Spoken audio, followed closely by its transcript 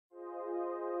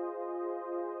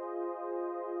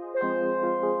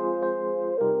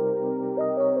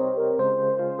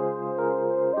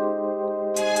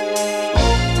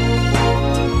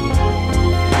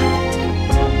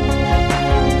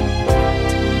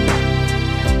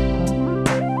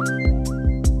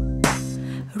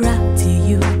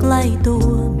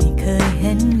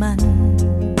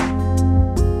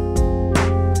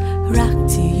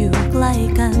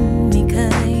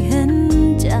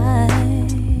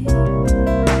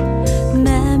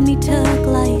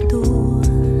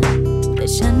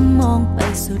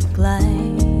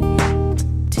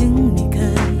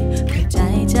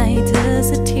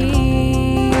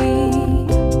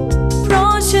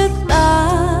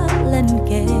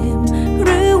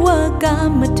กา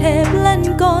มเทพเล่น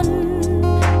กล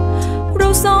เรา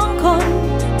สองคน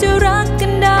จะรักกั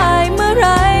นได้เมื่อไร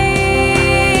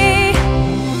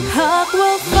หากว่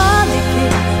าฟ้าลิขิ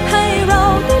ตให้เรา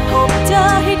ได้พบเจอ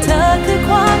ให้เธอคือ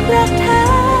ความรักแท้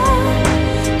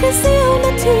แค่เสี้ยวน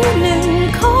าทีหนึ่ง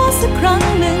ขอสักครั้ง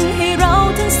หนึ่งให้เรา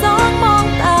ทั้งสองมอง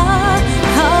ตา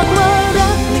หากว่า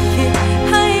รักลิขิต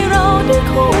ให้เราได้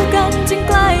คู่กันจึงใ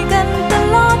กล้กันต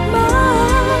ลอดมา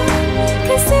แ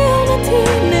ค่เสี้ยวนาที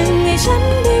หนึ่งให้ฉัน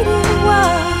ได้รู้ว่า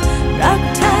รัก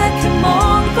แท้แค่มอ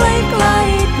งใกล้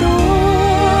ๆตัว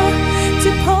จ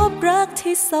ะพบรัก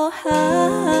ที่สอหา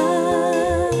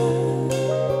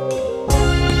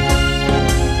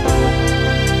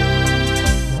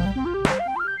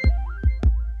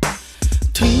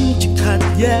ถึงจะขัด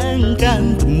แย้งกัน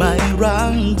แต่ไม่ร้า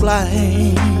งไกล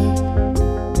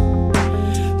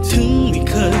ถึงไม่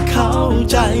เคยเข้า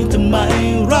ใจแต่ไม่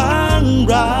ร้าง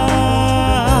รา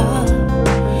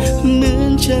เหมือ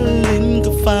นเช่นลิ้น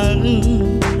กับฟัน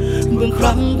บางค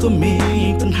รั้งก็มี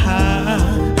ปัญหา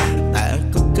แต่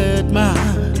ก็เกิดมา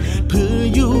เพื่อ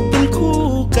อยู่เป็นคู่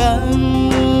กัน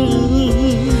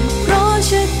เพราะ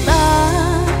ชะตา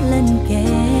เล่นเก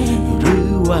มหรื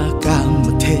อว่ากาม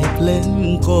เทพเล่น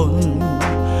กล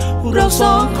เราส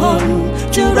องคน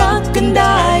จะรักกันไ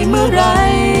ด้เมื่อไร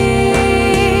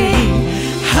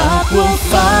หากว่า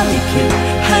ฟ้าลิขิต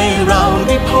ให้เราไ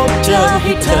ด้พบเจอใ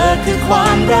ห้เธอคือควา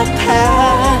มรักแท้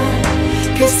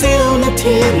แค่เสี้ยวนา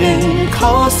ทีหนึ่งข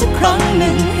อสักครั้งห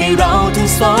นึ่งให้เราทั้ง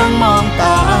สองมองต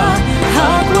าห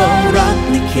ากว่ารัก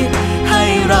ลิขิตให้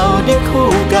เราได้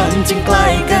คู่กันจึงใกล้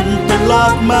กันตลอ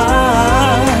ดมา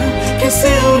แค่เ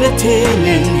สี้ยวนาทีห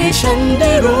นึ่งให้ฉันไ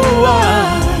ด้รู้ว่า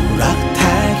รักแ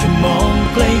ท้แค่มอง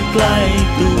ใกล้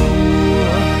ๆตัว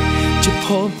จะพ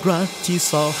บรักที่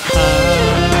สอหา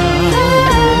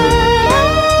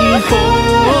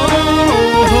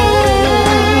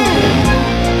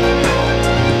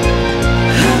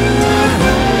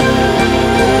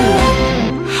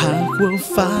หากว่า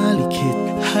ฟ้าลิขิต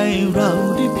ให้เรา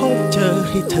ได้พบเจอ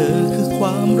ให้เธอคือคว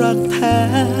ามรักแท้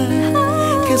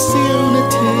แค่เสี้ยวนา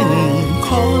ทีหนึ่งข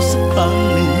อสักครั้ง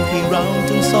หนึ่งให้เรา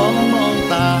ทั้งสองมอง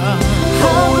ตาห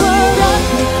ากว่ารัก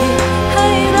ลิขิตให้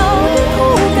เราได้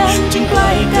คู่กันจึงใกล้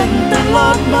กันตลอ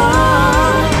ดมา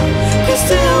แค่เ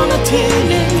สี้ยวนาที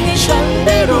หนึ่งให้ฉันไ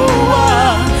ด้รู้ว่า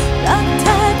รักแ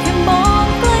ท้แค่มอง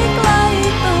ใกล้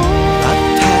ๆตัวรัก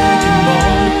แท้แค่มอ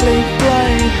งใกล้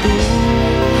ๆตัว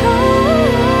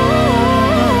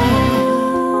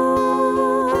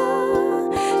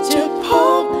จะพ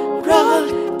บรัก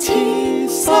ที่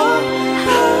สอห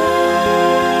า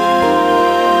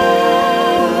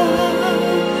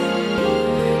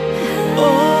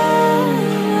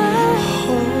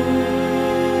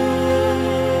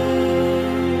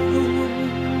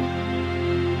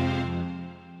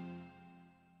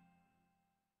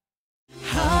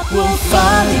ว่าฟ้า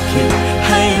ลิขิตใ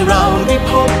ห้เราได้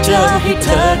พบเจอให้เธ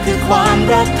อคือความ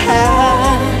รักแท้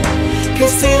แค่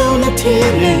เสี้ยวนาที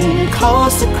หนึ่งขอ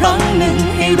สักครั้งหนึ่ง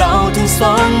ให้เราทั้งส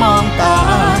องมองตา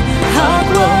หาก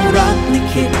ว่ารักลิ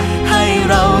ขิตให้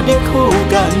เราได้คู่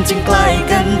กันจึงใกล้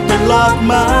กันตลอด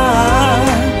มา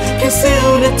แค่เสี้ยว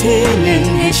นาทีหนึ่ง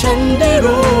ให้ฉันได้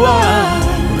รู้ว่า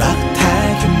รักแท้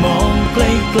แค่มองใก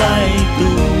ล้ๆ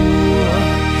ตัว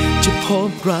จะพบ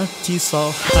รักที่สอ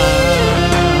ห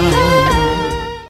า